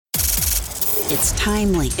It's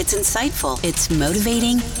timely, it's insightful, it's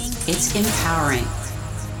motivating, it's empowering.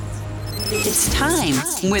 It's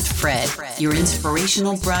time with Fred, your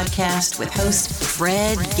inspirational broadcast with host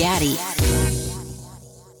Fred Gaddy.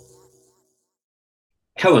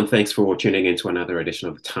 Hello, and thanks for tuning in to another edition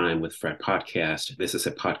of the Time with Fred podcast. This is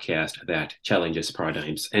a podcast that challenges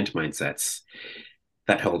paradigms and mindsets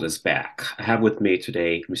that hold us back. I have with me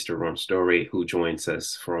today Mr. Ron Story, who joins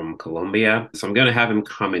us from Colombia. So I'm going to have him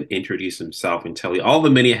come and introduce himself and tell you all the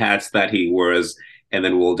many hats that he wears, and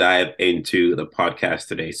then we'll dive into the podcast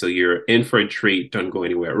today. So you're in for a treat. Don't go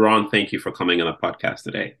anywhere. Ron, thank you for coming on the podcast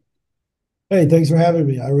today. Hey, thanks for having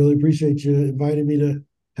me. I really appreciate you inviting me to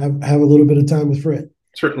have a little bit of time with Fred.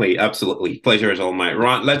 Certainly, absolutely. Pleasure is all mine.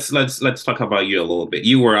 Ron, let's talk about you a little bit.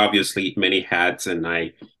 You were obviously many hats, and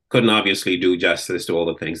I couldn't obviously do justice to all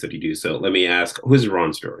the things that you do. So let me ask, who's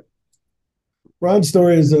Ron Story? Ron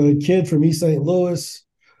Story is a kid from East St. Louis,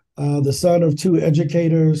 the son of two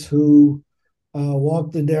educators who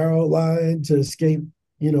walked the narrow line to escape,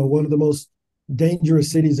 one of the most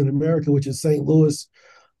dangerous cities in America, which is St. Louis,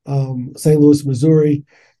 Missouri,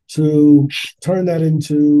 to turn that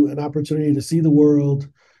into an opportunity to see the world,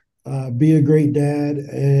 be a great dad,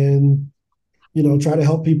 and try to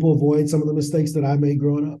help people avoid some of the mistakes that I made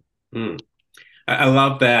growing up. I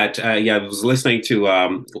love that. I was listening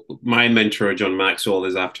to my mentor, John Maxwell,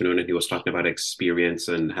 this afternoon, and he was talking about experience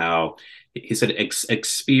and how he said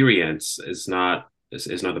experience is not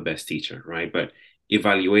the best teacher, right? But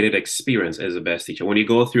evaluated experience is the best teacher. When you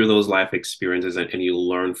go through those life experiences and you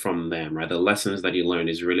learn from them, right? The lessons that you learn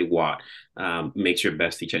is really what makes your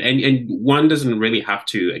best teacher. And one doesn't really have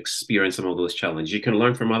to experience some of those challenges. You can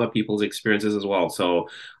learn from other people's experiences as well. So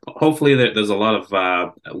hopefully there's a lot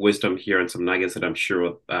of wisdom here and some nuggets that I'm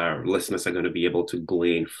sure our listeners are going to be able to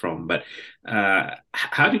glean from. But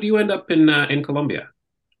how did you end up in Colombia?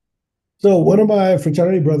 So one of my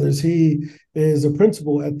fraternity brothers, he is a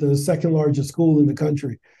principal at the second largest school in the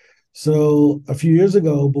country. So a few years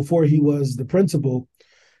ago, before he was the principal,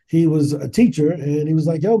 he was a teacher, and he was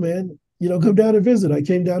like, yo, man, come down and visit. I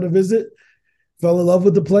came down to visit, fell in love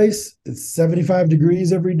with the place. It's 75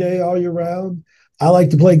 degrees every day, all year round. I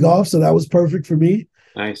like to play golf, so that was perfect for me.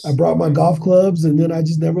 Nice. I brought my golf clubs, and then I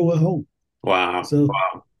just never went home. Wow. So,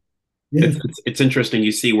 wow. Yeah. It's interesting.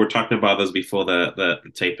 You see, we're talking about this before the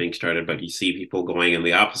taping started, but you see people going in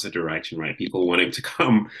the opposite direction, right? People wanting to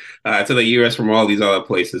come to the U.S. from all these other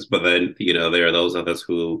places, but then, there are those others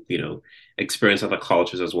who, experience other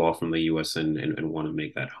cultures as well from the U.S. and want to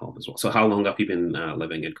make that home as well. So how long have you been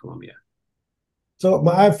living in Colombia? So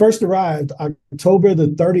I first arrived October the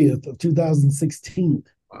 30th of 2016.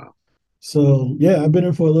 Wow. So, yeah, I've been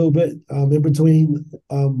here for a little bit, in between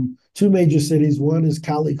two major cities. One is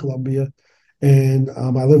Cali, Colombia, and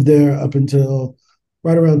I lived there up until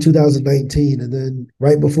right around 2019. And then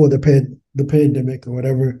right before the pandemic or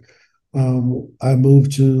whatever, I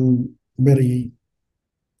moved to Medellin,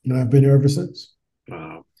 and I've been here ever since.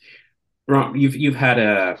 Wow. Ron, you've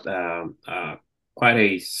had quite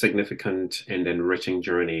a significant and enriching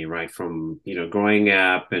journey, right? From, growing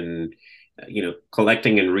up and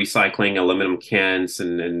collecting and recycling aluminum cans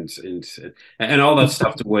and all that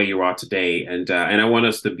stuff to where you are today. And I want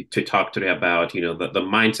us to talk today about, the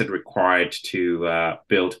mindset required to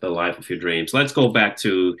build the life of your dreams. Let's go back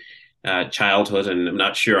to childhood, and I'm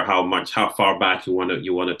not sure how far back you want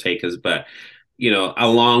to take us, but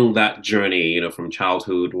along that journey, from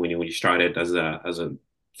childhood when you started as a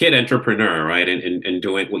kid entrepreneur, right, and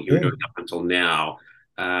doing what you're doing up until now.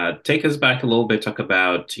 Take us back a little bit, talk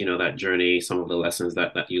about, that journey, some of the lessons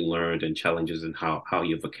that you learned and challenges and how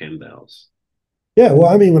you overcame those. Yeah, well,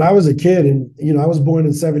 I mean, when I was a kid and, I was born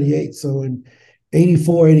in 78. So in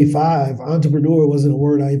 84, 85, entrepreneur wasn't a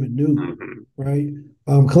word I even knew, right?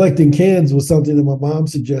 Collecting cans was something that my mom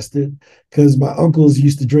suggested because my uncles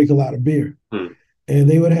used to drink a lot of beer. And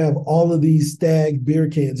they would have all of these Stag beer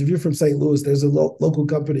cans. If you're from St. Louis, there's a local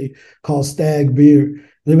company called Stag Beer.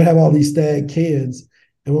 They would have all these Stag cans.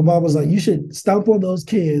 And my mom was like, you should stomp on those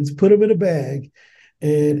cans, put them in a bag,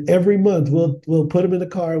 and every month we'll put them in the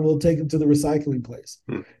car and we'll take them to the recycling place.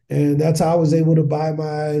 And that's how I was able to buy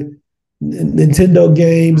my Nintendo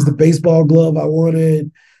games, the baseball glove I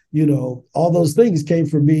wanted. All those things came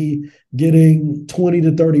from me getting 20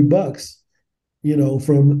 to 30 bucks,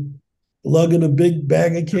 from lugging a big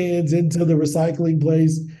bag of cans into the recycling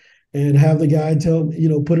place and have the guy tell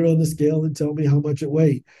me, put it on the scale and tell me how much it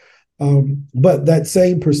weighed. But that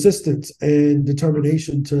same persistence and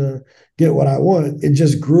determination to get what I want, it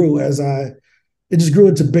just grew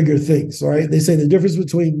into bigger things, right? They say the difference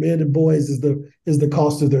between men and boys is the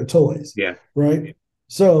cost of their toys. Yeah. Right.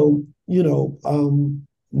 So,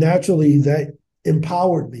 naturally that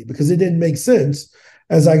empowered me because it didn't make sense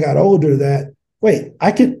as I got older that, wait,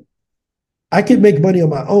 I could make money on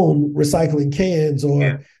my own recycling cans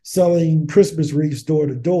or selling Christmas wreaths door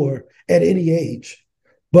to door at any age.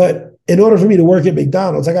 But in order for me to work at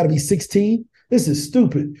McDonald's, I got to be 16. This is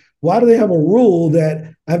stupid. Why do they have a rule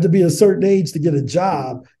that I have to be a certain age to get a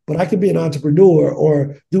job, but I can be an entrepreneur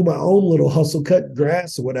or do my own little hustle, cut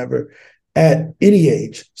grass or whatever at any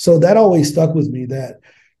age? So that always stuck with me, that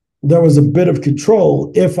there was a bit of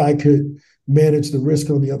control if I could manage the risk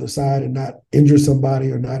on the other side and not injure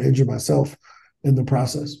somebody or not injure myself in the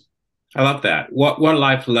process. I love that. What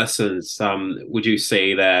life lessons would you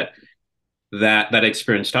say that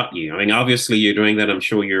experience taught you? I mean, obviously you're doing that. I'm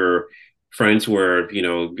sure your friends were,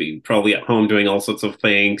 probably at home doing all sorts of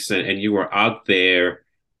things, and you were out there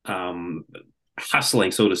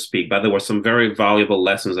hustling, so to speak. But there were some very valuable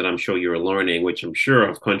lessons that I'm sure you were learning, which I'm sure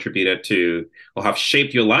have contributed to or have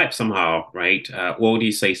shaped your life somehow, right? What would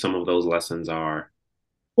you say some of those lessons are?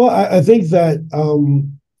 Well, I think that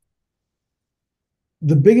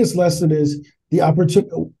the biggest lesson is the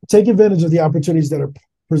opportunity. Take advantage of the opportunities that are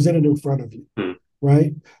presented in front of you,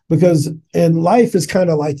 right? Because and life is kind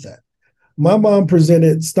of like that. My mom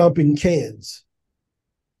presented stomping cans,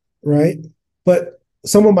 right? But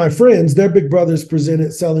some of my friends, their big brothers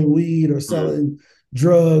presented selling weed or selling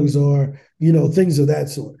drugs or, things of that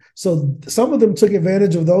sort. So some of them took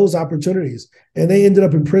advantage of those opportunities and they ended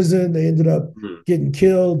up in prison. They ended up getting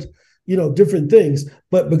killed, different things.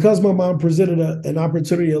 But because my mom presented an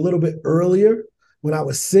opportunity a little bit earlier, when I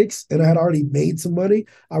was 6 and I had already made some money,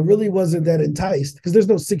 I really wasn't that enticed because there's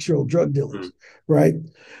no 6-year-old drug dealers, right?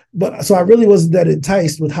 But so I really wasn't that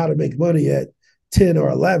enticed with how to make money at 10 or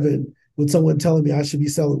 11 with someone telling me I should be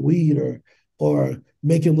selling weed or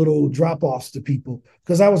making little drop-offs to people,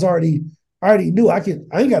 because I already knew I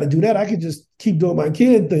ain't got to do that. I could just keep doing my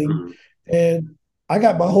kid thing. And I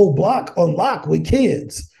got my whole block on lock with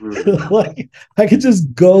kids. Like I could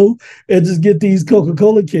just go and just get these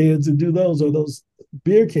Coca-Cola cans and do those, or those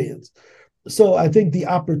beer cans. So I think the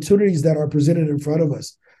opportunities that are presented in front of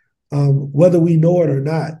us, whether we know it or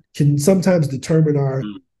not, can sometimes determine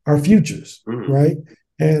our futures, right?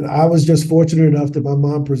 And I was just fortunate enough that my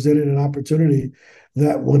mom presented an opportunity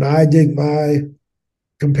that when I did my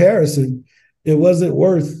comparison, it wasn't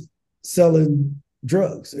worth selling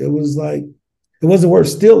drugs. It was like, it wasn't worth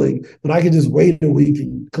stealing, but I could just wait a week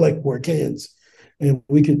and collect more cans, and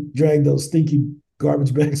we could drag those stinky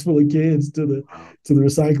garbage bags full of cans to the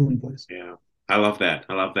recycling place. Yeah, I love that.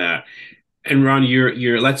 I love that. And Ron,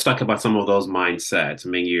 you're. Let's talk about some of those mindsets. I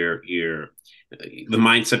mean, you're the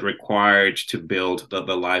mindset required to build the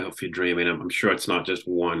life of your dream. And I'm sure it's not just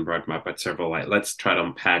one, but several. Let's try to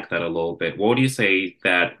unpack that a little bit. What do you say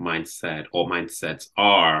that mindset or mindsets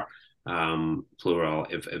are? Plural,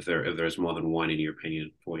 if there's more than one in your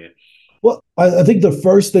opinion for you? Well, I think the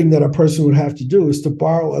first thing that a person would have to do is to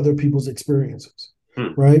borrow other people's experiences,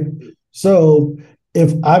 right? So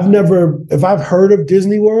if I've heard of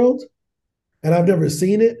Disney World and I've never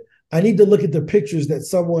seen it, I need to look at the pictures that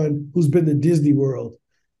someone who's been to Disney World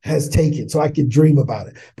has taken so I can dream about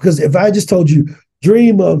it. Because if I just told you,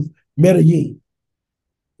 dream of Medellin,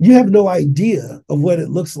 you have no idea of what it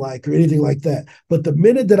looks like or anything like that. But the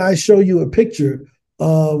minute that I show you a picture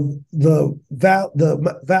of the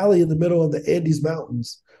valley in the middle of the Andes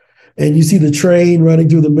Mountains, and you see the train running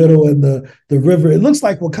through the middle and the river, it looks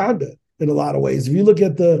like Wakanda in a lot of ways. If you look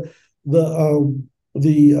at the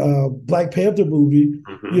Black Panther movie,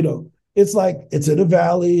 it's like it's in a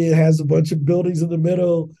valley. It has a bunch of buildings in the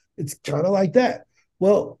middle. It's kind of like that.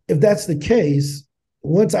 Well, if that's the case,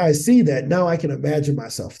 once I see that, now I can imagine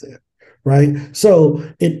myself there, right? So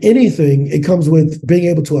in anything, it comes with being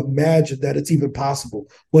able to imagine that it's even possible,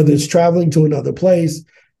 whether it's traveling to another place,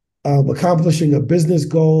 accomplishing a business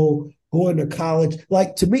goal, going to college.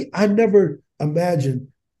 Like to me, I never imagined,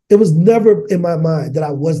 it was never in my mind that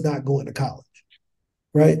I was not going to college,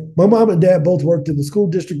 right? My mom and dad both worked in the school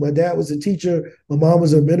district. My dad was a teacher. My mom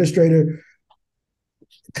was an administrator.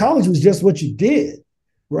 College was just what you did.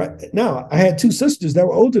 Right now, I had 2 sisters that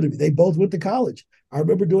were older than me. They both went to college. I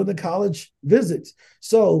remember doing the college visits.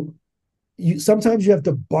 So sometimes you have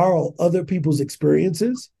to borrow other people's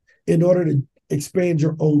experiences in order to expand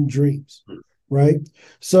your own dreams, right?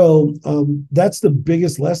 So that's the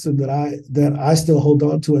biggest lesson that I still hold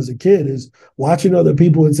on to as a kid, is watching other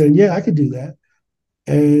people and saying, yeah, I could do that,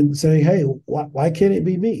 and saying, hey, why can't it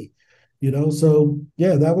be me? So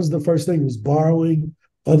yeah, that was the first thing, was borrowing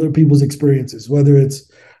other people's experiences, whether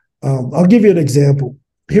it's, I'll give you an example.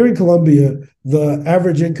 Here in Colombia, the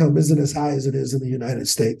average income isn't as high as it is in the United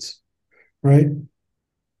States, right?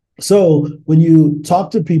 So when you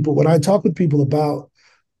talk to people, when I talk with people about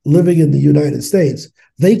living in the United States,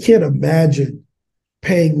 they can't imagine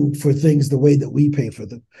paying for things the way that we pay for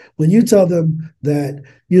them. When you tell them that,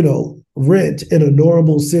 rent in a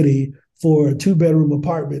normal city for a 2-bedroom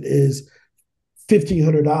apartment is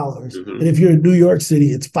 $1,500, and if you're in New York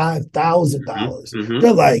City, it's $5,000.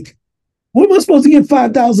 They're like, where am I supposed to get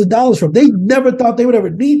 $5,000 from? They never thought they would ever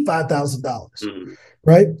need $5,000,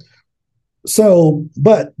 right? So,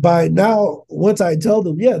 but by now, once I tell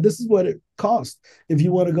them, yeah, this is what it costs. If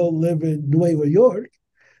you want to go live in Nueva York,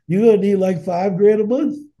 you're going to need like $5,000 a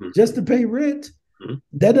month just to pay rent.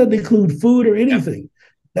 That doesn't include food or anything.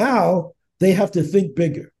 Now they have to think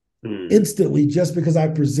bigger instantly just because I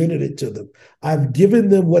presented it to them. I've given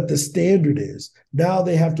them what the standard is. Now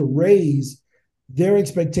they have to raise their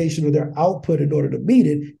expectation or their output in order to meet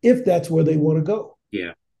it if that's where they want to go.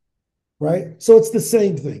 Yeah. Right? So it's the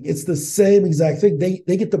same thing. It's the same exact thing.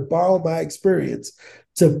 They get to borrow my experience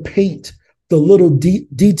to paint the little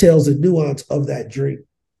details and nuance of that dream.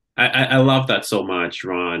 I love that so much,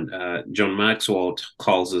 Ron. John Maxwell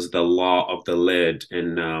calls this the law of the lid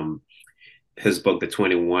in his book, The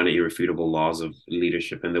 21 Irrefutable Laws of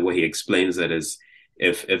Leadership. And the way he explains it is,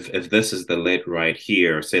 if this is the lid right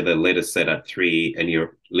here, say the lid is set at 3 and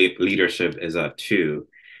your leadership is at 2,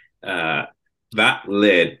 that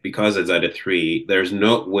lid, because it's at a 3, there's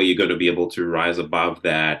no way you're going to be able to rise above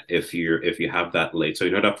that if you have that lid. So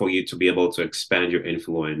in order for you to be able to expand your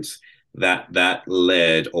influence, that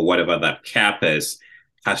lid or whatever that cap is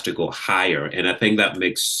has to go higher. And I think that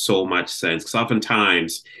makes so much sense, because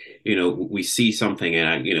oftentimes, we see something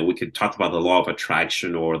and, we could talk about the law of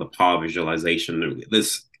attraction or the power of visualization.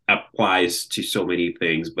 This applies to so many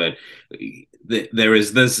things, but there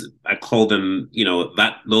is this, I call them,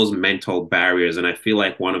 those mental barriers. And I feel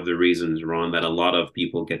like one of the reasons, Ron, that a lot of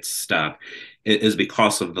people get stuck is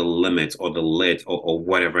because of the limits or the lid or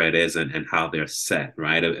whatever it is and how they're set,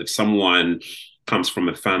 right? If someone comes from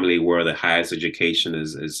a family where the highest education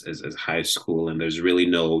is high school and there's really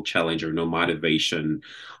no challenge or no motivation,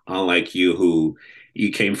 unlike you who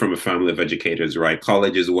you came from a family of educators, right?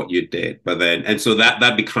 College is what you did, and so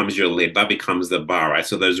that becomes your lid, that becomes the bar, right?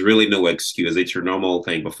 So there's really no excuse. It's your normal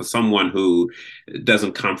thing. But for someone who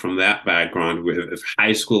doesn't come from that background, if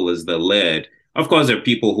high school is the lid, of course, there are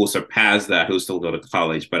people who surpass that who still go to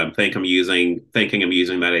college. But I'm using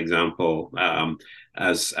that example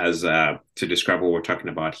as to describe what we're talking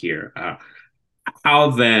about here. How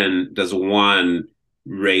then does one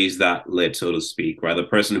raise that lid, so to speak, right? The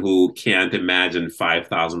person who can't imagine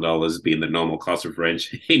 $5,000 being the normal cost of rent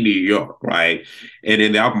in New York, right? And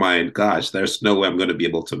in their mind, gosh, there's no way I'm going to be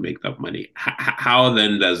able to make that money. How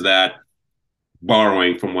then does that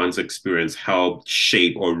borrowing from one's experience help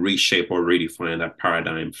shape or reshape or redefine that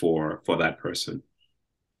paradigm for that person?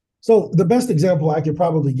 So the best example I could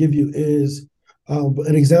probably give you is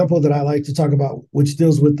an example that I like to talk about, which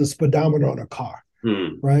deals with the speedometer on a car.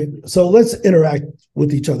 Right. So let's interact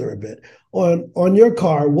with each other a bit. On your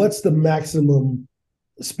car, what's the maximum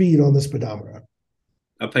speed on the speedometer?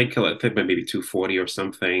 I think maybe 240 or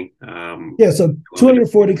something. So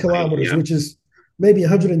 240 kilometers, which is maybe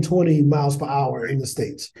 120 miles per hour in the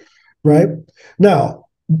States. Right. Now,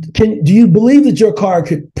 do you believe that your car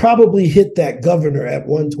could probably hit that governor at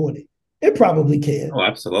 120? It probably can. Oh,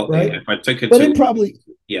 absolutely. Right? If I took it, but it probably,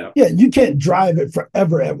 yeah, you can't drive it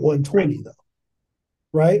forever at 120 though.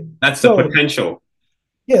 Right? That's the potential.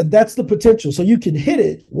 Yeah, that's the potential. So you can hit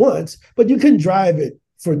it once, but you can drive it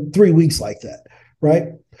for 3 weeks like that, right?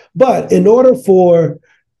 But in order for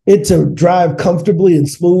it to drive comfortably and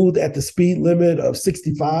smooth at the speed limit of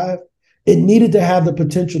 65, it needed to have the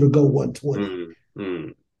potential to go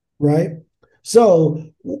 120, right? So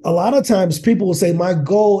a lot of times people will say, my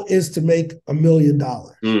goal is to make $1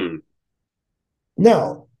 million.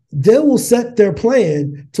 Now, they will set their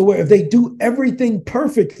plan to where if they do everything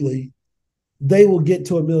perfectly, they will get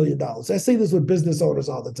to $1 million. I say this with business owners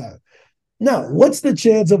all the time. Now, what's the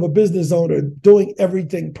chance of a business owner doing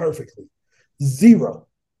everything perfectly? 0.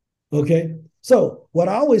 Okay. So what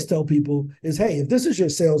I always tell people is, hey, if this is your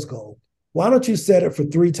sales goal, why don't you set it for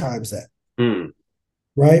 3 times that?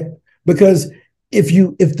 Right? Because if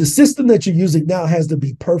the system that you're using now has to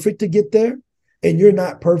be perfect to get there and you're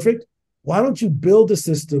not perfect, why don't you build a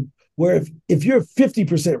system where if you're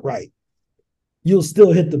 50% right, you'll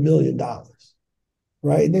still hit the $1 million,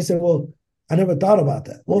 right? And they say, well, I never thought about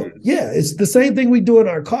that. Well, yeah, it's the same thing we do in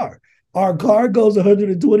our car. Our car goes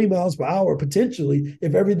 120 miles per hour potentially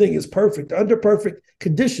if everything is perfect, under perfect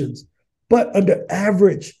conditions, but under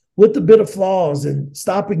average with a bit of flaws and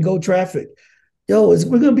stop and go traffic. We're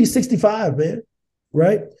going to be 65, man,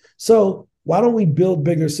 right? So why don't we build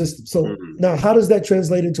bigger systems? So now how does that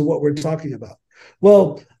translate into what we're talking about?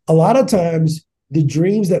 Well, a lot of times the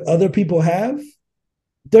dreams that other people have,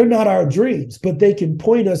 they're not our dreams, but they can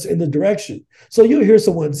point us in the direction. So you'll hear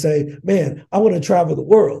someone say, man, I want to travel the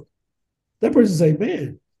world. That person say,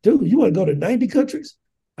 man, dude, you want to go to 90 countries?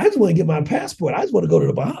 I just want to get my passport. I just want to go to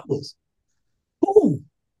the Bahamas. Ooh,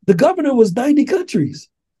 the governor was 90 countries.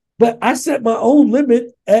 But I set my own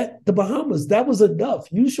limit at the Bahamas. That was enough.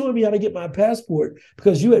 You showing me how to get my passport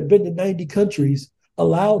because you had been to 90 countries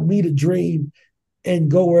allowed me to dream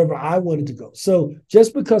and go wherever I wanted to go. So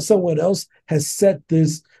just because someone else has set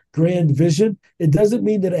this grand vision, it doesn't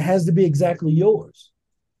mean that it has to be exactly yours,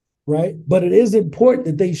 right? But it is important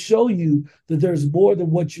that they show you that there's more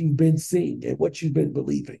than what you've been seeing and what you've been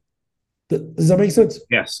believing. Does that make sense?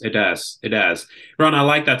 Yes, it does. It does. Ron, I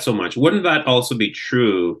like that so much. Wouldn't that also be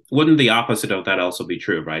true? Wouldn't the opposite of that also be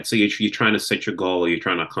true, right? So you're trying to set your goal, you're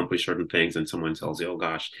trying to accomplish certain things, and someone tells you, oh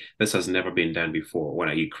gosh, this has never been done before. What,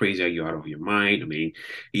 are you crazy? Are you out of your mind? I mean,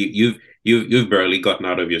 you've barely gotten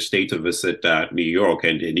out of your state to visit New York,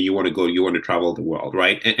 and you want to travel the world,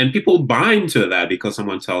 right? And people buy into that because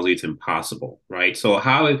someone tells you it's impossible, right? So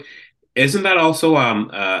isn't that also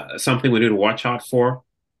something we need to watch out for?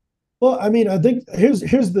 Well, I mean, I think here's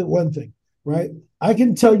the one thing, right? I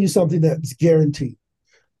can tell you something that's guaranteed.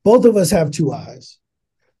 Both of us have 2 eyes.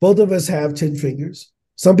 Both of us have 10 fingers.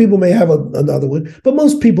 Some people may have another one, but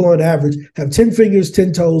most people on average have 10 fingers,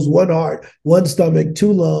 10 toes, 1 heart, 1 stomach,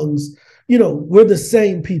 2 lungs. You know, we're the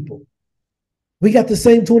same people. We got the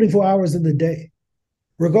same 24 hours in the day,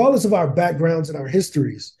 regardless of our backgrounds and our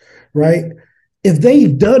histories, right? If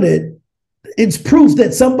they've done it, it's proof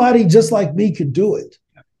that somebody just like me could do it.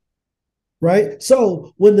 Right?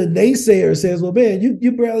 So when the naysayer says, well, man,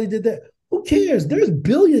 you barely did that. Who cares? There's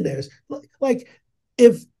billionaires. Like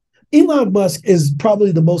if Elon Musk is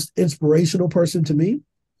probably the most inspirational person to me,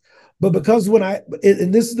 but because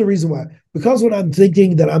and this is the reason why, because when I'm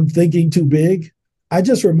thinking that I'm thinking too big, I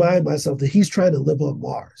just remind myself that he's trying to live on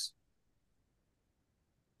Mars.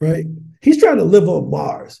 Right? He's trying to live on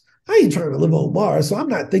Mars. I ain't trying to live on Mars, so I'm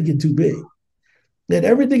not thinking too big. And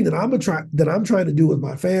everything that I'm trying to do with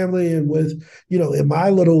my family and with, in my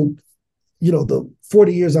little, the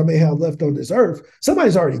 40 years I may have left on this earth,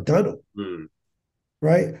 somebody's already done it.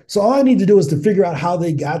 Right? So all I need to do is to figure out how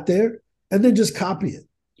they got there and then just copy it.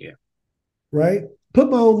 Yeah. Right? Put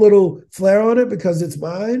my own little flair on it because it's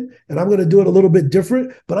mine and I'm going to do it a little bit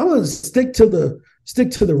different, but I'm going to stick to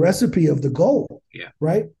the recipe of the goal. Yeah.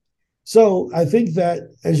 Right? So I think that,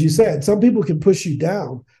 as you said, some people can push you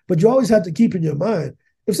down, but you always have to keep in your mind,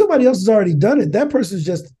 if somebody else has already done it, that person's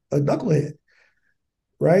just a knucklehead,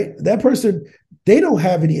 right? That person, they don't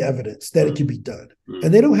have any evidence that it can be done,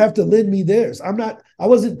 and they don't have to lend me theirs. I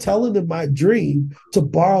wasn't telling them my dream to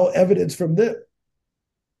borrow evidence from them,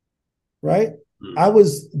 right? I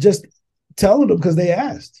was just telling them because they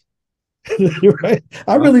asked. Right?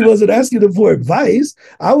 I really wasn't asking them for advice.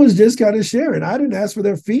 I was just kind of sharing. I didn't ask for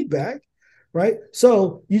their feedback, right?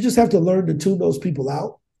 So you just have to learn to tune those people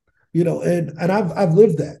out, and I've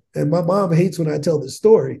lived that. And my mom hates when I tell this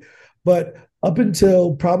story, but up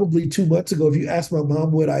until probably 2 months ago, if you ask my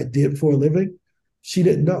mom what I did for a living, she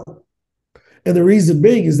didn't know. And the reason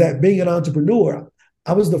being is that being an entrepreneur,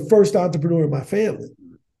 I was the first entrepreneur in my family.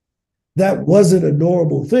 That wasn't a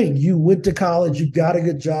normal thing. You went to college, you got a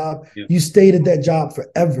good job, you stayed at that job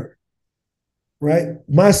forever, right?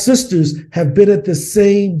 My sisters have been at the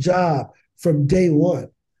same job from day one.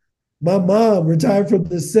 My mom retired from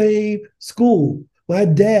the same school. My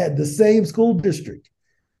dad, the same school district,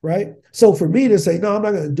 right? So for me to say, no, I'm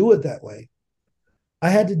not going to do it that way, I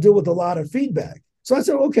had to deal with a lot of feedback. So I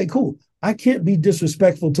said, okay, cool. I can't be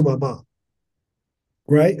disrespectful to my mom,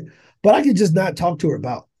 right? But I could just not talk to her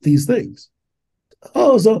about these things.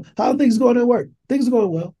 Oh, so how are things going at work? Things are going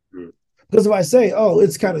well. Because if I say, oh,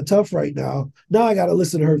 it's kind of tough right now I got to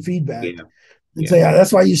listen to her feedback and say,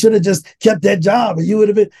 that's why you should have just kept that job or you would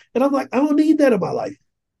have been. And I'm like, I don't need that in my life.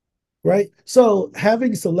 Right? So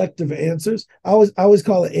having selective answers, I always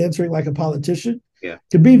call it answering like a politician,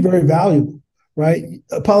 can be very valuable, right?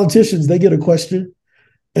 Politicians, they get a question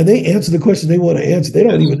and they answer the question they want to answer. They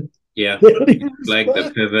don't even. Like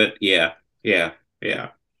the pivot. Yeah.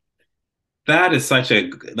 That is such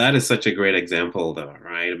a great example, though,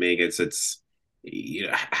 right? I mean, it's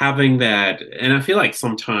having that, and I feel like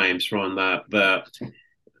sometimes, Ron, that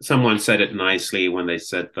someone said it nicely when they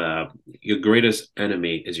said your greatest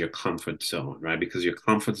enemy is your comfort zone, right? Because your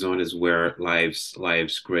comfort zone is where life's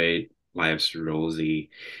great, life's rosy.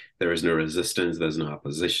 There is no resistance, there's no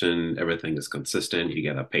opposition, everything is consistent. You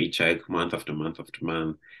get a paycheck month after month after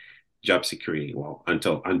month. job security. Well,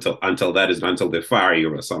 until they fire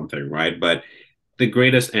you or something, right? But the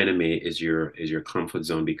greatest enemy is your comfort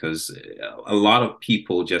zone, because a lot of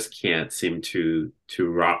people just can't seem to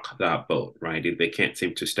rock that boat, right? They can't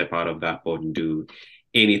seem to step out of that boat and do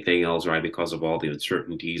anything else, right? Because of all the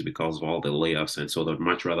uncertainties, because of all the layoffs. And so they'd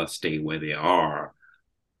much rather stay where they are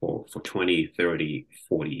for 20, 30,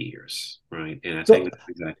 40 years, right? And I think that's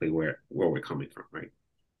exactly where we're coming from, right?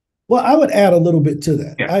 Well, I would add a little bit to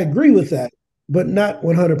that. Yeah. I agree with that, but not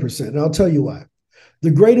 100%. And I'll tell you why. The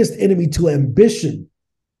greatest enemy to ambition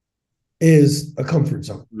is a comfort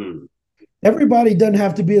zone. Everybody doesn't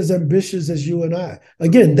have to be as ambitious as you and I.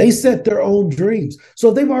 Again, they set their own dreams. So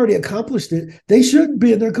if they've already accomplished it, they shouldn't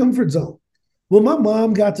be in their comfort zone. When my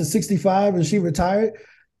mom got to 65 and she retired,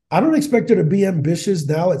 I don't expect her to be ambitious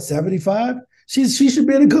now at 75. She should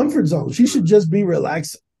be in a comfort zone. She should just be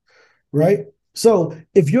relaxing, right? So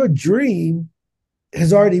if your dream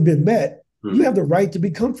has already been met, you have the right to be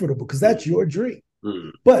comfortable because that's your dream.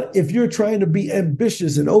 But if you're trying to be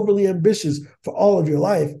ambitious and overly ambitious for all of your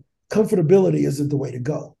life, comfortability isn't the way to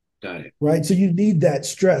go. Got it. Right? So you need that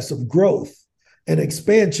stress of growth and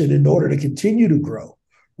expansion in order to continue to grow,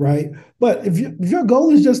 right? But if your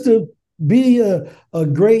goal is just to be a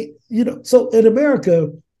great, so in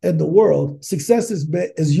America and the world, success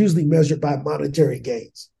is usually measured by monetary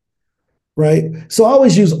gains, right? So I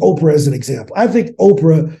always use Oprah as an example. I think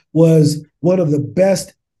Oprah was one of the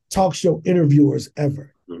best talk show interviewers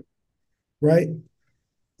ever, right?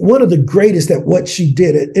 One of the greatest at what she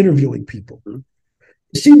did at interviewing people.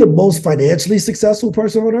 Is she the most financially successful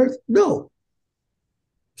person on earth? No,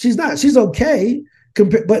 she's not. She's okay,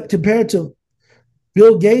 but compared to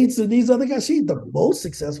Bill Gates and these other guys, she's the most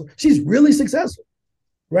successful. She's really successful,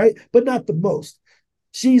 right? But not the most.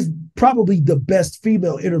 She's probably the best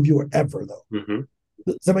female interviewer ever, though.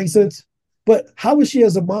 Does that make sense? But how is she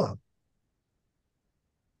as a mom?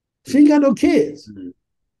 She ain't got no kids.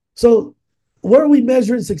 So where are we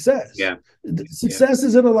measuring success? Yeah. Success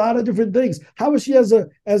is in a lot of different things. How is she as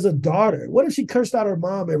a daughter? What if she cursed out her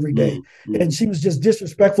mom every day and she was just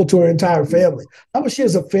disrespectful to her entire family? How is she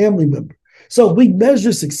as a family member? So we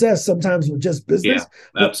measure success sometimes with just business.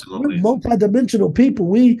 Yeah, absolutely. We're multidimensional people.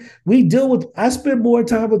 We deal with. I spend more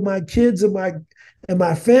time with my kids and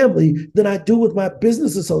my family than I do with my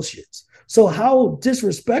business associates. So how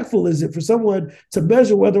disrespectful is it for someone to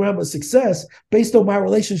measure whether I'm a success based on my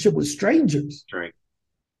relationship with strangers? Right.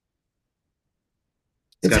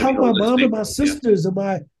 It's how my mom and my sisters and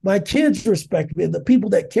my kids respect me and the people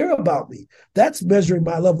that care about me. That's measuring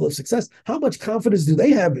my level of success. How much confidence do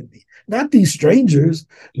they have in me? Not these strangers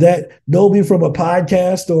that know me from a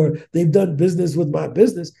podcast or they've done business with my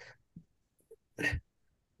business.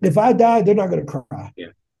 If I die, they're not going to cry. Yeah.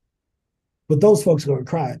 But those folks are going to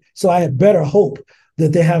cry. So I had better hope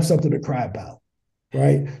that they have something to cry about,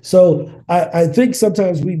 right? So I think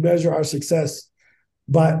sometimes we measure our success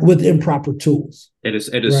with improper tools. It is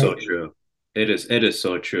right? So true. It is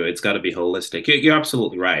so true. It's got to be holistic. You're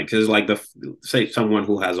absolutely right. Because like say someone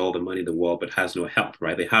who has all the money in the world but has no health,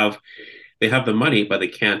 right? They have the money, but they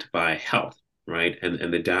can't buy health, right?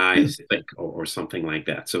 And they die sick or something like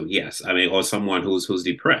that. So yes, I mean, or someone who's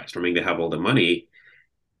depressed. I mean, they have all the money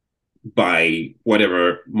by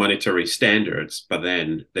whatever monetary standards, but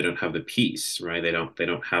then they don't have the peace, right? They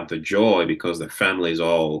don't have the joy because their family is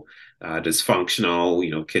all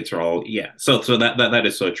dysfunctional, kids are all, So that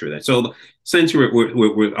is so true. So since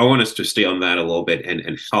I want us to stay on that a little bit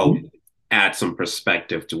and help add some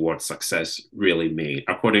perspective to what success really means,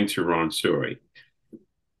 according to Ron's story.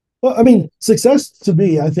 Well, I mean, success to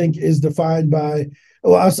me, I think, is defined by,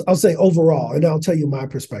 I'll say overall, and I'll tell you my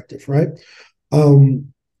perspective, right?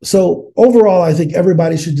 So overall, I think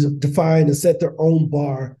everybody should define and set their own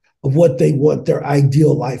bar of what they want their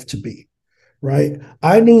ideal life to be, right?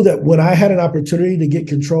 I knew that when I had an opportunity to get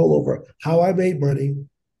control over how I made money,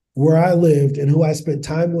 where I lived, and who I spent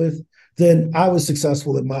time with, then I was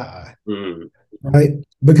successful in my eye, right?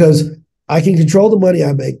 Because I can control the money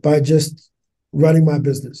I make by just running my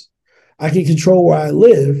business. I can control where I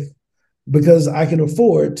live because I can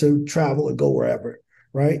afford to travel and go wherever.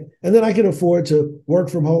 Right. And then I can afford to work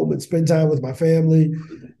from home and spend time with my family,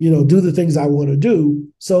 do the things I want to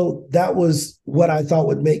do. So that was what I thought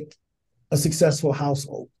would make a successful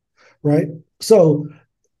household. Right. So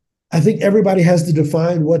I think everybody has to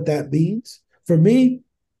define what that means. For me,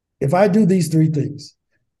 if I do these three things,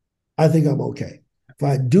 I think I'm okay. If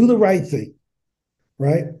I do the right thing,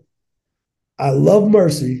 right, I love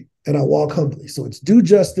mercy and I walk humbly. So it's do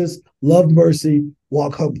justice, love mercy,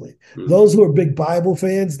 walk humbly. Those who are big Bible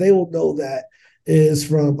fans, they will know that is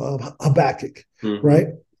from Habakkuk, right?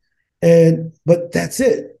 But that's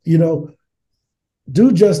it.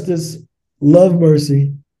 Do justice, love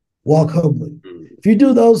mercy, walk humbly. If you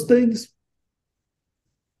do those things,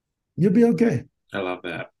 you'll be okay. I love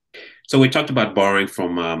that. So we talked about borrowing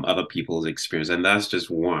from other people's experience, and that's just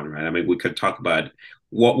one, right? I mean, we could talk about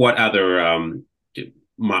what other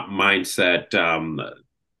mindset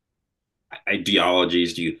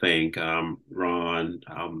ideologies do you think, Ron,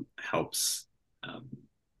 helps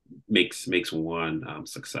makes one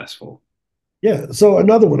successful? Yeah. So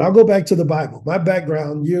another one, I'll go back to the Bible. My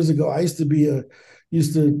background years ago, I used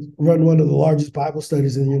to run one of the largest Bible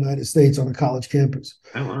studies in the United States on a college campus.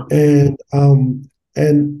 Oh, wow.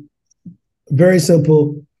 And very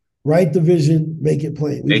simple, write the vision, make it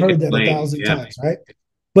plain. We've heard that 1,000 times, right?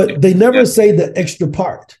 But they never say the extra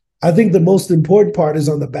part. I think the most important part is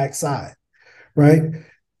on the backside, right?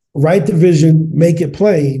 Write the vision, make it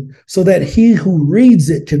plain, so that he who reads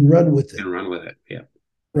it can run with it. Can run with it, yeah.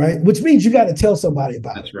 Right? Which means you got to tell somebody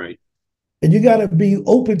about it. That's right. And you got to be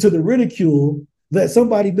open to the ridicule that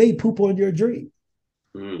somebody may poop on your dream.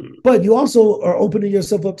 But you also are opening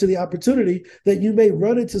yourself up to the opportunity that you may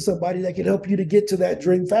run into somebody that can help you to get to that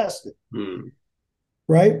dream faster.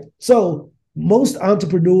 Right? So most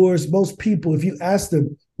entrepreneurs, most people, if you ask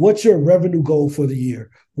them, what's your revenue goal for the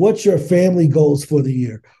year? What's your family goals for the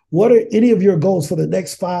year? What are any of your goals for the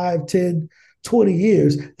next 5, 10, 20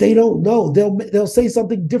 years? They don't know. They'll say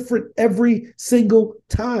something different every single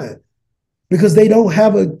time because they don't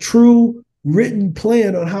have a true written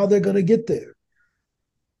plan on how they're going to get there.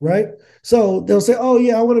 Right? So they'll say, oh,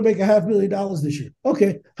 yeah, I want to make $500,000 this year.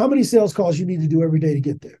 Okay. How many sales calls you need to do every day to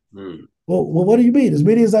get there? Well, what do you mean? As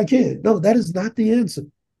many as I can. No, that is not the answer.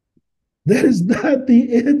 That is not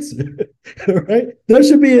the answer, right? There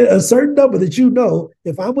should be a certain number that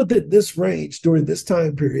if I'm within this range during this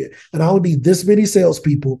time period, and I would need this many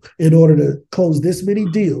salespeople in order to close this many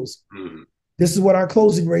deals, this is what our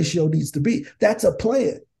closing ratio needs to be. That's a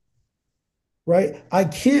plan, right? I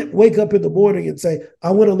can't wake up in the morning and say,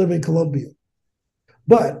 I want to live in Colombia,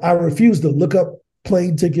 but I refuse to look up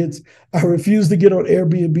plane tickets. I refuse to get on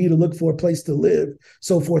Airbnb to look for a place to live,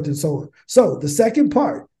 so forth and so on. So the second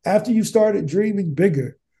part, after you started dreaming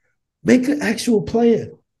bigger, make an actual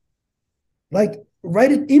plan. Like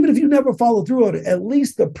write it, even if you never follow through on it, at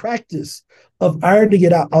least the practice of ironing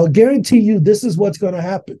it out. I'll guarantee you this is what's going to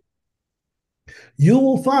happen. You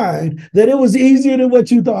will find that it was easier than what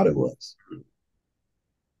you thought it was.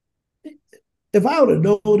 If I would have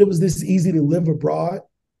known it was this easy to live abroad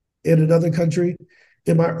in another country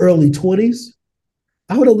in my early 20s,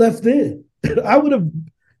 I would have left then. I wouldn't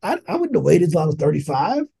have waited until I was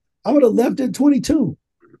 35. I would have left at 22.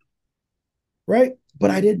 Right?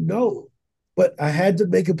 But I didn't know. But I had to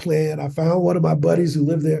make a plan. I found one of my buddies who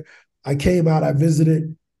lived there. I came out, I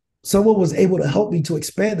visited. Someone was able to help me to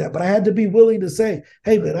expand that. But I had to be willing to say,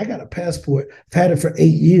 hey, man, I got a passport. I've had it for 8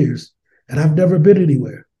 years, and I've never been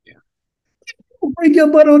anywhere. Yeah. Bring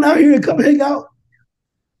your butt on out here and come hang out.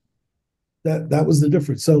 That was the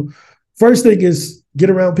difference. So first thing is get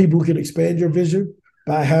around people who can expand your vision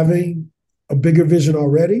by having a bigger vision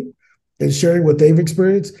already and sharing what they've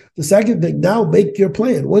experienced. The second thing, now make your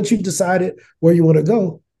plan. Once you've decided where you want to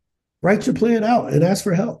go, write your plan out and ask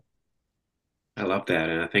for help. I love that.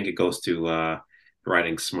 And I think it goes to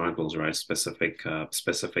writing SMART goals, right? Specific,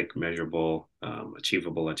 measurable,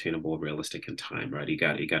 achievable, attainable, realistic in time, right? You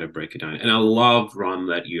got to break it down. And I love, Ron,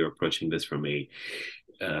 that you're approaching this from a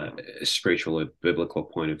spiritual or biblical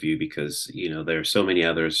point of view, because there are so many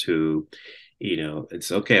others who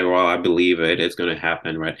it's okay, well, I believe it's going to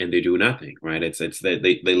happen, right? And they do nothing, right? It's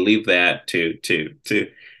they leave that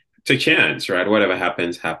to chance, right? Whatever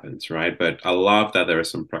happens, right? But I love that there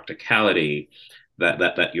is some practicality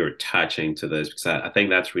that you're attaching to this, because I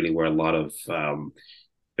think that's really where a lot of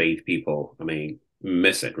faith people,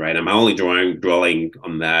 miss it, right? I'm only dwelling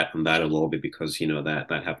on that a little bit because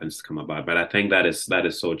that happens to come about, but I think that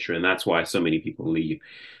is so true, and that's why so many people leave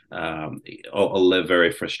or live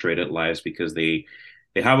very frustrated lives, because they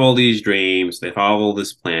have all these dreams, they have all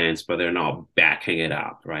these plans, but they're not backing it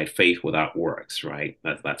up, right? Faith without works, right?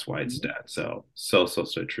 That's why it's dead. So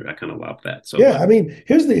true. I kind of love that. So yeah,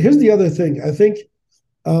 here's the other thing. I think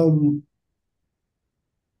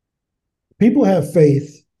people have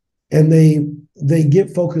faith and they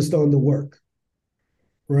get focused on the work,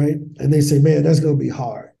 right? And they say, man, that's going to be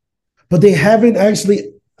hard. But they haven't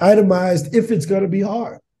actually itemized if it's going to be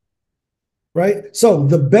hard, right? So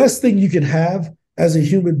the best thing you can have as a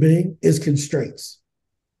human being is constraints.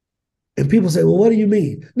 And people say, well, what do you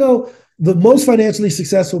mean? No, the most financially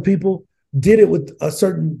successful people did it with a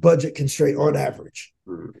certain budget constraint on average.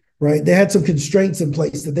 right? They had some constraints in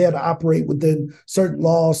place that they had to operate within certain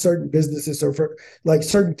laws, certain businesses, or for like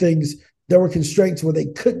certain things. There were constraints where they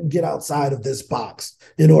couldn't get outside of this box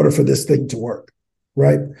in order for this thing to work,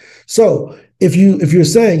 right? So if you're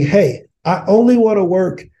saying, hey, I only want to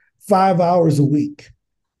work 5 hours a week,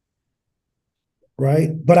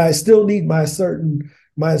 right? But I still need my certain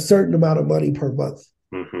amount of money per month.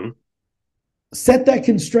 Mm-hmm. Set that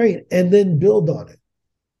constraint and then build on it.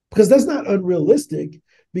 Because that's not unrealistic,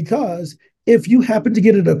 because if you happen to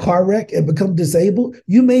get in a car wreck and become disabled,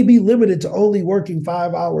 you may be limited to only working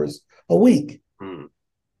 5 hours a week. Mm.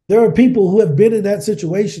 There are people who have been in that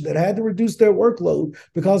situation that had to reduce their workload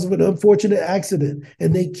because of an unfortunate accident,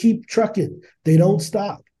 and they keep trucking. They don't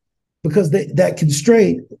stop because that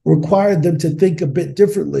constraint required them to think a bit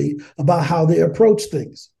differently about how they approach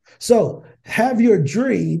things. So have your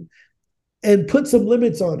dream and put some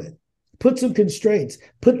limits on it. Put some constraints.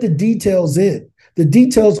 Put the details in. The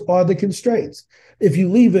details are the constraints. If you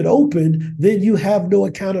leave it open, then you have no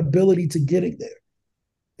accountability to getting there.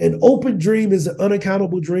 An open dream is an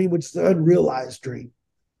unaccountable dream, which is an unrealized dream,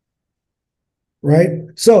 right?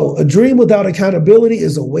 So a dream without accountability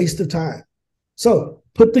is a waste of time. So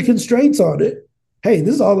put the constraints on it. Hey,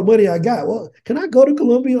 this is all the money I got. Well, can I go to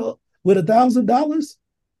Colombia with $1,000?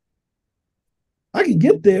 I can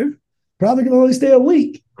get there. Probably can only stay a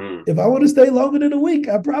week. If I want to stay longer than a week,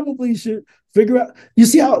 I probably should figure out. You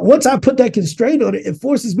see how once I put that constraint on it, it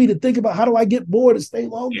forces me to think about how do I get more to stay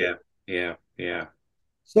longer. Yeah.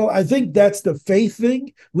 So I think that's the faith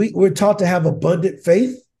thing. We're taught to have abundant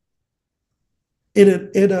faith in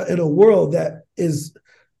a world that is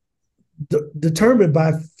determined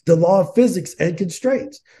by the law of physics and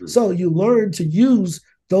constraints. So you learn to use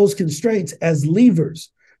those constraints as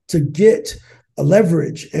levers to get a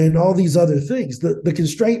leverage and all these other things. The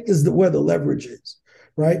constraint is where the leverage is,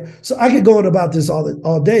 right? So I could go on about this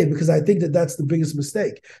all day because I think that that's the biggest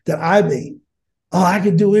mistake that I made. Oh, I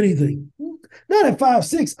can do anything. Not at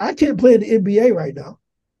 5'6". I can't play in the NBA right now.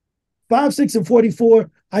 5'6" and 44,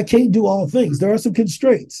 I can't do all things. There are some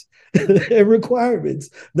constraints and requirements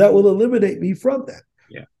that will eliminate me from that.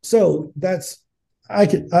 Yeah. So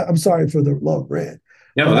I'm sorry for the long rant.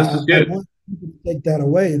 No, this is good. I want people to take that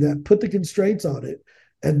away, that put the constraints on it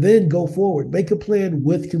and then go forward. Make a plan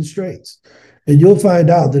with constraints. And you'll find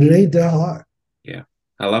out that it ain't that hard. Yeah.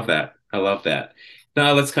 I love that.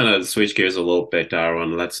 Now let's kind of switch gears a little bit,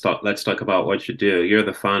 Darwin. Let's talk about what you do. You're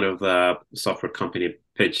the founder of the software company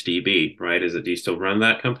PitchDB, right? Do you still run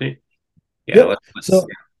that company? Yeah. So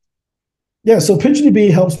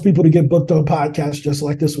PitchDB helps people to get booked on podcasts just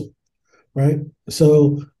like this one, right?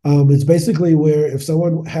 So it's basically where if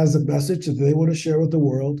someone has a message that they want to share with the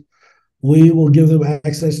world, we will give them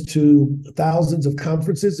access to thousands of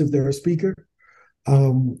conferences if they're a speaker,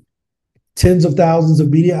 tens of thousands of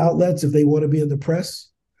media outlets if they want to be in the press,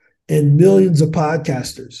 and millions of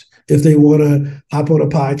podcasters if they want to hop on a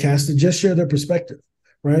podcast and just share their perspective,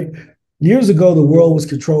 right? Years ago, the world was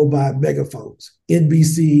controlled by megaphones,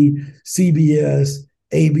 NBC, CBS,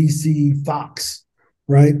 ABC, Fox,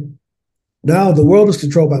 right? Now the world is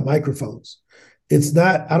controlled by microphones.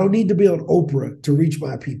 I don't need to be on Oprah to reach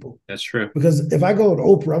my people. That's true. Because if I go on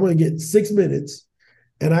Oprah, I'm going to get 6 minutes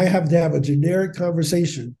and I have to have a generic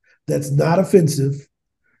conversation that's not offensive,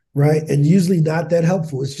 right? And usually not that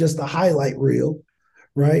helpful. It's just a highlight reel,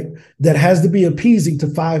 right? That has to be appeasing to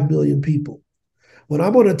 5 million people. When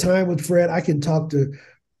I'm on a Time with Fred, I can talk to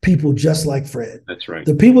people just like Fred. That's right.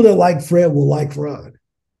 The people that like Fred will like Ron.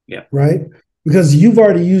 Yeah. Right? Because you've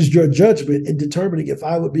already used your judgment in determining if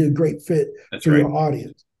I would be a great fit That's for right. your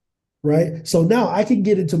audience. Right? So now I can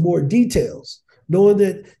get into more details,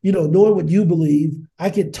 knowing what you believe.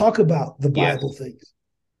 I can talk about the Bible things.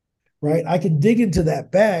 Right? I can dig into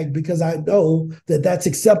that bag because I know that that's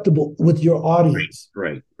acceptable with your audience.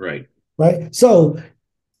 Right. Right? So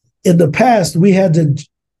in the past, we had to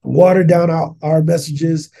water down our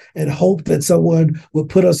messages and hope that someone would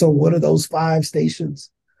put us on one of those 5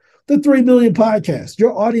 stations. The 3 million podcasts,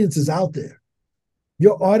 your audience is out there.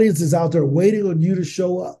 Your audience is out there waiting on you to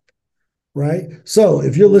show up, right? So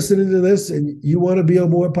if you're listening to this and you want to be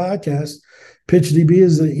on more podcasts, PitchDB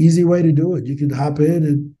is an easy way to do it. You can hop in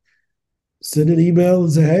and send an email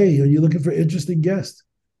and say, hey, are you looking for interesting guests?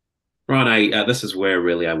 Ron, this is where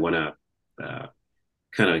really I want to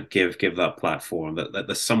kind of give that platform that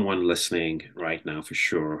there's someone listening right now for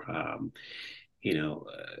sure.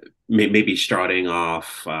 Maybe starting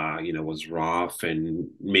off, was rough, and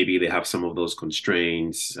maybe they have some of those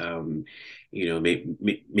constraints.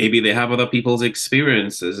 Maybe they have other people's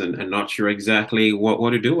experiences and not sure exactly what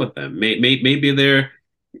to do with them. Maybe they're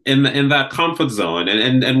in that comfort zone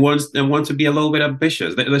and want to be a little bit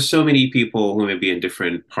ambitious. There's so many people who may be in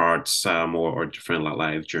different parts or different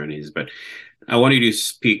life journeys, but I want you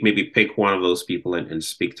to maybe pick one of those people and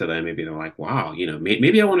speak to them. Maybe they're like, wow,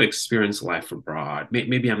 maybe I want to experience life abroad.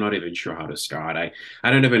 Maybe I'm not even sure how to start. I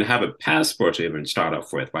don't even have a passport to even start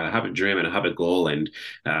off with, but I have a dream and I have a goal and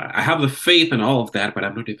I have the faith and all of that, but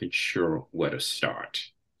I'm not even sure where to start.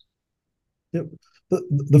 Yep.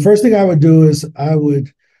 The first thing I would do is I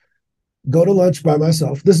would go to lunch by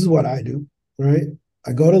myself. This is what I do, right?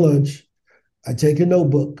 I go to lunch, I take a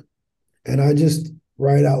notebook, and I just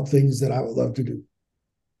write out things that I would love to do,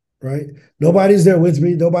 right? Nobody's there with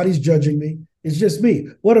me. Nobody's judging me. It's just me.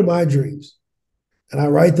 What are my dreams? And I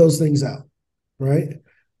write those things out, right?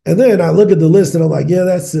 And then I look at the list and I'm like, yeah,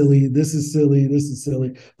 that's silly. This is silly. This is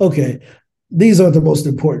silly. Okay, these are the most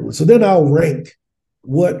important ones. So then I'll rank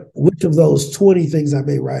which of those 20 things I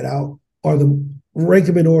may write out are rank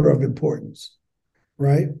them in order of importance,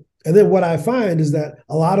 right? And then what I find is that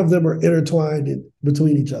a lot of them are intertwined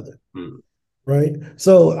between each other, right?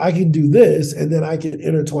 So I can do this and then I can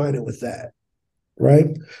intertwine it with that,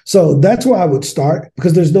 right? So that's where I would start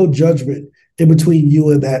because there's no judgment in between you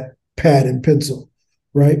and that pad and pencil,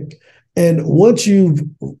 right? And once you've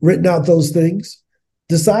written out those things,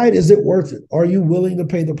 decide, is it worth it? Are you willing to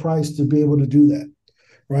pay the price to be able to do that,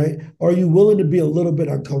 right? Are you willing to be a little bit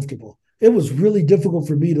uncomfortable? It was really difficult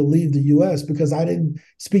for me to leave the US because I didn't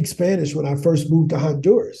speak Spanish when I first moved to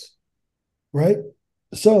Honduras, right?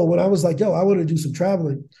 So when I was like, yo, I want to do some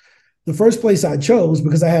traveling, the first place I chose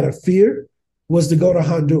because I had a fear was to go to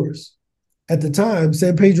Honduras. At the time,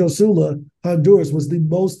 San Pedro Sula, Honduras was the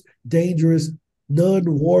most dangerous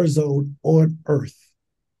non-war zone on earth.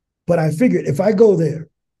 But I figured if I go there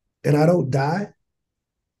and I don't die,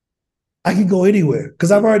 I can go anywhere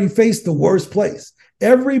because I've already faced the worst place.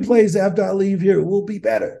 Every place after I leave here will be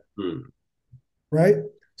better, right?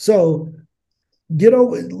 So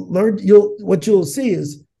what you'll see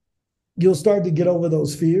is you'll start to get over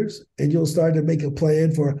those fears and you'll start to make a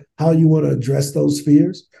plan for how you want to address those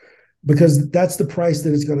fears because that's the price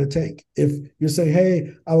that it's going to take. If you're saying,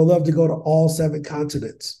 hey, I would love to go to all 7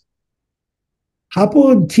 continents, hop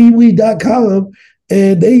on Kiwi.com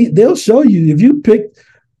and they'll show you. If you pick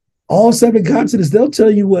all 7 continents, they'll tell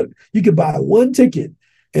you what you can buy one ticket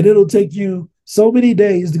and it'll take you so many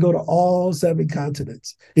days to go to all 7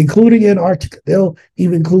 continents, including Antarctica. They'll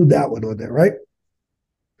even include that one on there, right?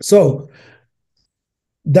 So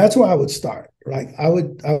that's where I would start. Like I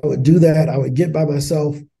would do that. I would get by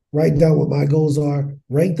myself, write down what my goals are,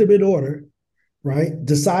 rank them in order, right?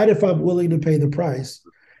 Decide if I'm willing to pay the price.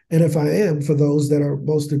 And if I am, for those that are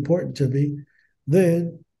most important to me,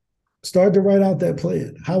 then start to write out that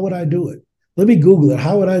plan. How would I do it? Let me Google it.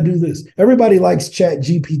 How would I do this? Everybody likes Chat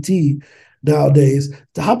GPT nowadays.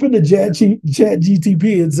 To hop into Chat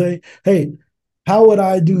GTP and say, hey, how would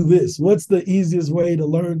I do this? What's the easiest way to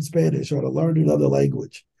learn Spanish or to learn another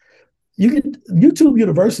language? YouTube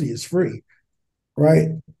University is free, right?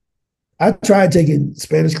 I tried taking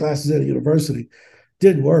Spanish classes at a university.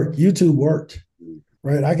 Didn't work. YouTube worked,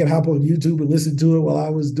 right? I could hop on YouTube and listen to it while I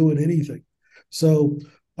was doing anything. So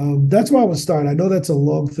that's where I would start. I know that's a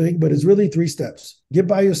long thing, but it's really 3 steps. Get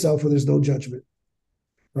by yourself where there's no judgment,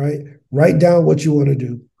 right? Write down what you want to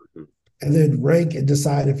do and then rank and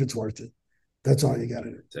decide if it's worth it. That's all you got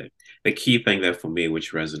to do. The key thing there for me,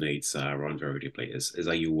 which resonates around very deeply, is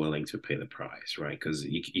are you willing to pay the price, right? Because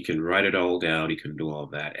you can write it all down, you can do all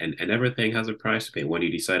of that, and everything has a price to pay. When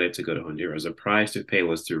you decided to go to Honduras, the price to pay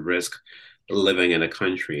was to risk living in a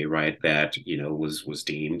country, right, that was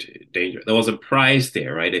deemed dangerous. There was a price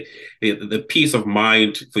there, right? The peace of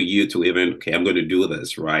mind for you to even, okay, I'm going to do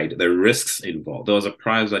this, right? The risks involved. There was a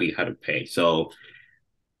price that you had to pay. So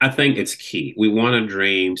I think it's key. We want our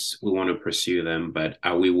dreams, we want to pursue them, but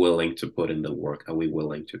are we willing to put in the work? Are we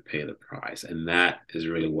willing to pay the price? And that is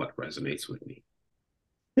really what resonates with me.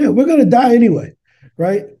 Yeah, we're going to die anyway,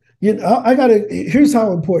 right? Here's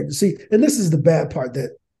how important. See, and this is the bad part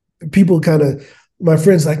that people my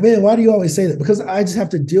friends like, man, why do you always say that? Because I just have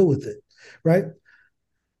to deal with it, right?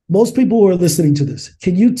 Most people who are listening to this,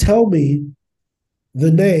 can you tell me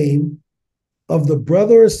the name of the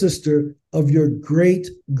brother or sister of your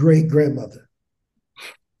great-great-grandmother?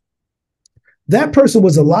 That person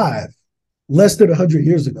was alive less than 100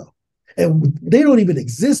 years ago, and they don't even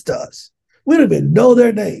exist to us. We don't even know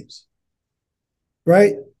their names,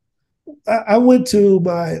 right? I went to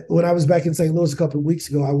when I was back in St. Louis a couple of weeks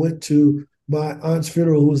ago, I went to my aunt's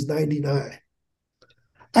funeral who was 99.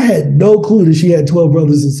 I had no clue that she had 12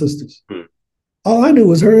 brothers and sisters. All I knew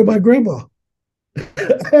was her and my grandma.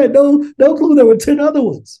 I had no clue there were 10 other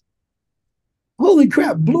ones. holy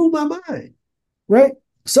crap, blew my mind, right?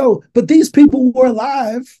 So, but these people were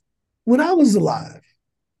alive when I was alive,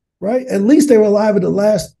 right? At least they were alive in the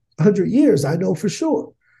last 100 years, I know for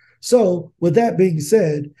sure. So, with that being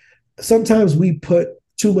said, sometimes we put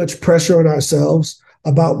too much pressure on ourselves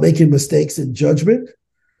about making mistakes in judgment.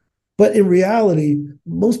 But in reality,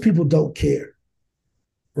 most people don't care,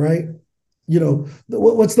 right? You know,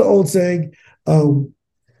 what's the old saying?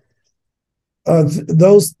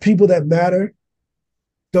 Those people that matter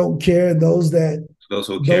don't care, and those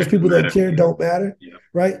people that care don't matter,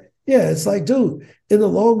 right? Yeah, it's like, dude, in the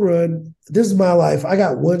long run, this is my life. I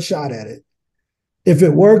got one shot at it. If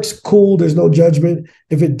it works, cool, there's no judgment.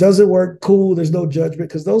 If it doesn't work, cool, there's no judgment,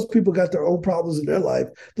 because those people got their own problems in their life.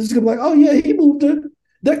 This is going to be like, oh, yeah, he moved it.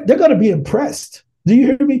 They're going to be impressed. Do you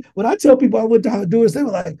hear me? When I tell people I went to Honduras, they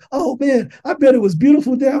were like, oh, man, I bet it was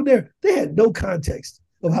beautiful down there. They had no context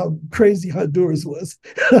of how crazy Honduras was.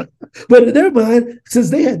 But in their mind,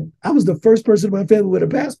 since I was the first person in my family with a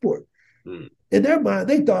passport. In their mind,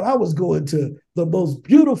 they thought I was going to the most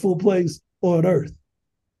beautiful place on earth.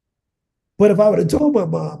 But if I would have told my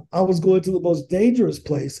mom I was going to the most dangerous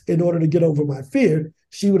place in order to get over my fear,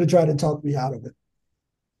 she would have tried to talk me out of it.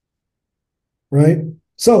 Right?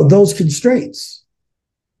 So those constraints,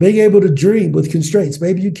 being able to dream with constraints.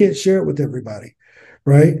 Maybe you can't share it with everybody,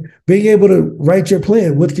 right? Being able to write your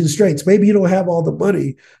plan with constraints. Maybe you don't have all the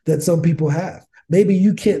money that some people have. Maybe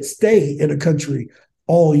you can't stay in a country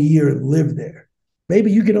all year and live there.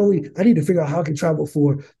 Maybe you can I need to figure out how I can travel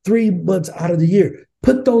for 3 months out of the year.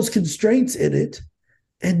 Put those constraints in it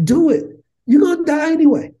and do it. You're gonna die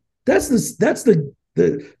anyway. That's the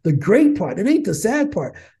great part. It ain't the sad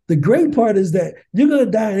part. The great part is that you're gonna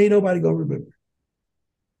die and ain't nobody gonna remember,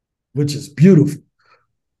 which is beautiful.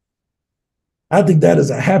 I think that is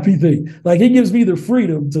a happy thing. Like, it gives me the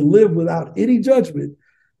freedom to live without any judgment,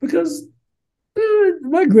 because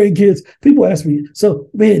my grandkids, people ask me, so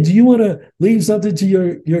man, do you want to leave something to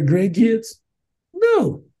your grandkids?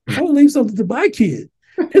 No, I want to leave something to my kid.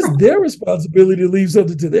 It's their responsibility to leave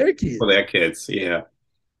something to their kids. For their kids, yeah.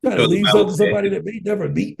 Try to leave something to somebody that may never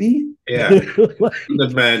meet me. Yeah. Like,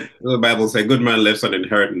 good man, the Bible says, good man leaves an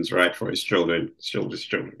inheritance, right, for his children,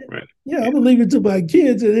 right? Yeah, I'm going to leave it to my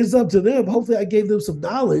kids, and it's up to them. Hopefully I gave them some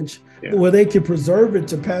knowledge where they can preserve it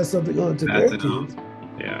to pass something on to their kids.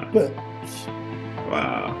 Yeah. But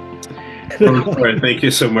wow. Well, thank you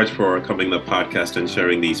so much for coming to the podcast and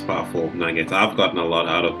sharing these powerful nuggets. I've gotten a lot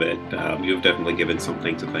out of it. You've definitely given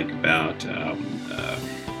something to think about,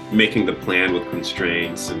 making the plan with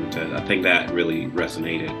constraints, and I think that really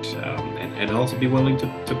resonated. And also be willing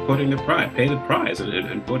to put in the price, pay the price,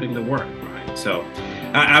 and put in the work, right? So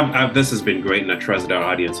this has been great, and I trust that our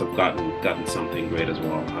audience have gotten something great as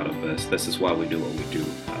well out of this. This is why we do what we do.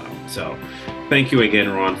 So thank you again,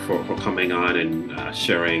 Ron, for coming on and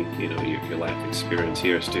sharing, your life experience.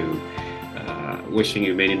 Here's to wishing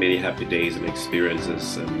you many, many happy days and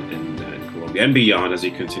experiences in Colombia and beyond, as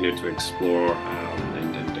you continue to explore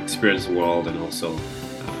and experience the world, and also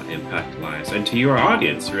impact lives. And to your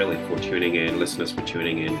audience, really, for tuning in, listeners for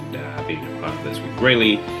tuning in and being a part of this. We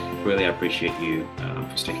really, really appreciate you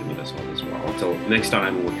for sticking with us all as well. Until next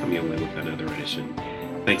time, we'll come your way with another edition.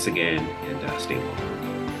 Thanks again, and stay well.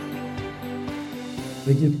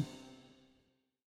 Thank you.